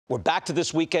We're back to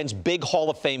this weekend's big Hall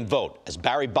of Fame vote as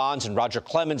Barry Bonds and Roger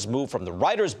Clemens move from the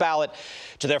writer's ballot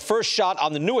to their first shot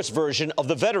on the newest version of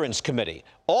the Veterans Committee.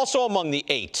 Also among the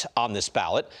 8 on this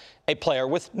ballot, a player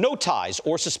with no ties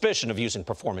or suspicion of using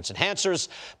performance enhancers,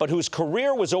 but whose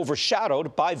career was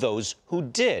overshadowed by those who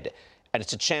did. And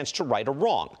it's a chance to right a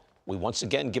wrong. We once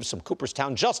again give some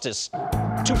Cooperstown justice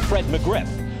to Fred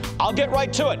McGriff. I'll get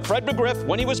right to it. Fred McGriff,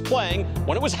 when he was playing,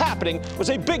 when it was happening,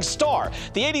 was a big star.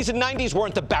 The 80s and 90s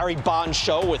weren't the Barry Bonds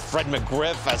show with Fred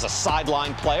McGriff as a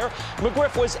sideline player.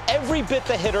 McGriff was every bit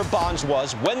the hitter Bonds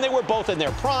was when they were both in their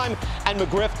prime, and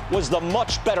McGriff was the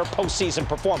much better postseason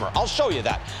performer. I'll show you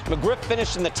that. McGriff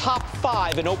finished in the top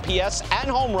 5 in OPS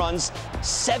and home runs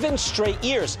 7 straight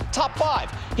years. Top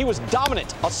 5. He was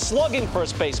dominant, a slugging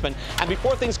first baseman, and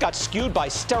before things got skewed by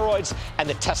steroids and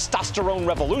the testosterone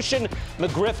revolution,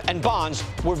 McGriff and Bonds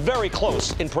were very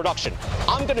close in production.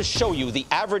 I'm going to show you the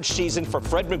average season for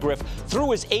Fred McGriff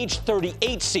through his age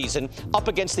 38 season up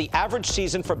against the average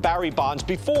season for Barry Bonds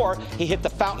before he hit the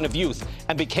fountain of youth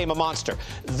and became a monster.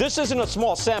 This isn't a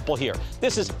small sample here.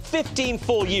 This is 15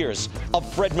 full years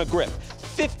of Fred McGriff.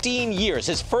 15 years,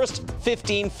 his first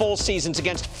 15 full seasons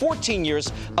against 14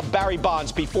 years of Barry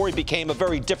Bonds before he became a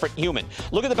very different human.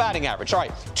 Look at the batting average. All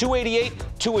right, 288,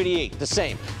 288, the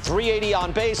same. 380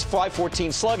 on base,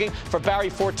 514 slugging. For Barry,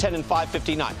 410 and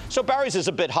 559. So Barry's is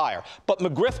a bit higher, but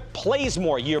McGriff plays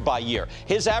more year by year.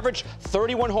 His average,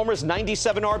 31 homers,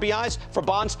 97 RBIs. For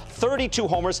Bonds, 32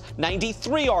 homers,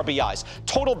 93 RBIs.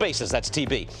 Total bases, that's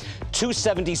TB.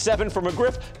 277 for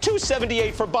McGriff,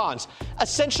 278 for Bonds.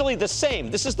 Essentially the same.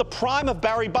 This is the prime of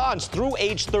Barry Bonds through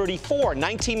age 34,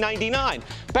 1999.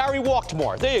 Barry walked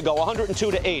more. There you go, 102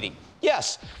 to 80.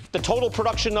 Yes, the total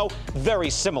production, though,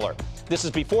 very similar. This is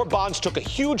before Bonds took a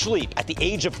huge leap at the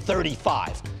age of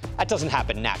 35. That doesn't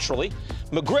happen naturally.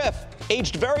 McGriff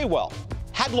aged very well,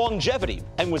 had longevity,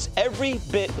 and was every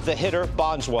bit the hitter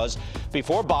Bonds was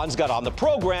before Bonds got on the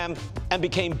program and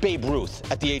became Babe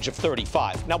Ruth at the age of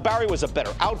 35. Now, Barry was a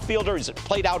better outfielder. He's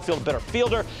played outfield, better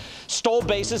fielder, stole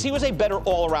bases. He was a better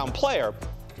all-around player,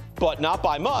 but not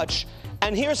by much.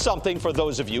 And here's something for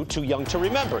those of you too young to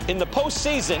remember. In the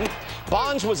postseason,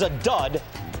 Bonds was a dud.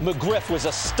 McGriff was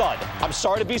a stud. I'm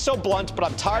sorry to be so blunt, but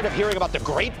I'm tired of hearing about the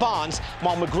great Bonds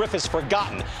while McGriff is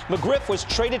forgotten. McGriff was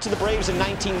traded to the Braves in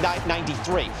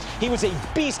 1993. He was a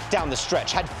beast down the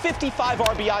stretch, had 55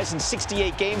 RBIs in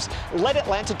 68 games, led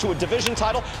Atlanta to a division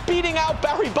title, beating out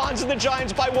Barry Bonds and the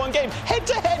Giants by 1 game.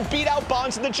 Head-to-head beat out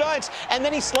Bonds and the Giants, and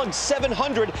then he slugged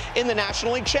 700 in the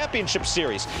National League Championship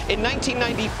Series. In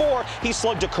 1994, he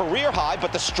slugged a career high,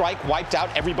 but the strike wiped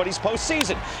out everybody's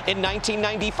postseason. In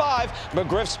 1995,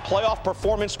 McGriff's playoff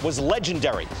performance was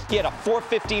legendary. He had a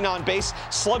 .415 on base,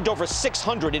 slugged over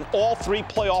 600 in all 3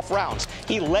 playoff rounds.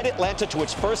 He led Atlanta to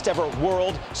its first ever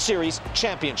World Series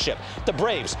championship. The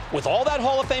Braves, with all that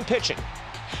Hall of Fame pitching,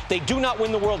 they do not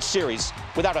win the World Series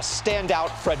without a standout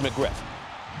Fred McGriff.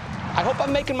 I hope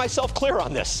I'm making myself clear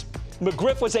on this.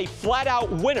 McGriff was a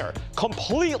flat-out winner,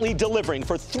 completely delivering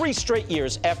for 3 straight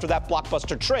years after that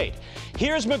blockbuster trade.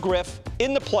 Here's McGriff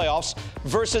in the playoffs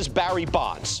versus Barry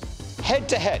Bonds.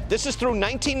 Head-to-head. This is through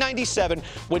 1997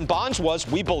 when Bonds was,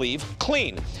 we believe,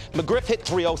 clean. McGriff hit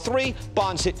 303,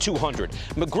 Bonds hit 200.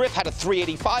 McGriff had a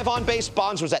 385 on base,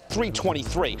 Bonds was at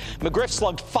 323. McGriff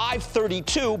slugged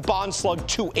 532, Bonds slugged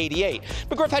 288.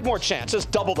 McGriff had more chances,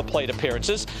 double the plate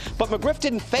appearances, but McGriff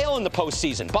didn't fail in the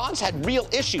postseason. Bonds had real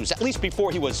issues, at least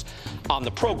before he was on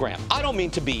the program. I don't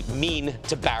mean to be mean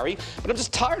to Barry, but I'm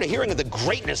just tired of hearing of the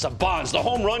greatness of Bonds, the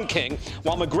home run king,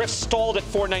 while McGriff stalled at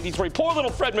 493. Poor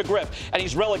little Fred McGriff. And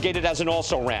he's relegated as an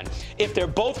also-ran. If they're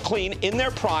both clean in their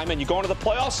prime and you go into the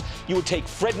playoffs, you would take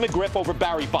Fred McGriff over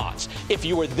Barry Bonds. If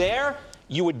you were there,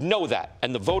 you would know that,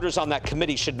 and the voters on that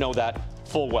committee should know that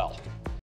full well.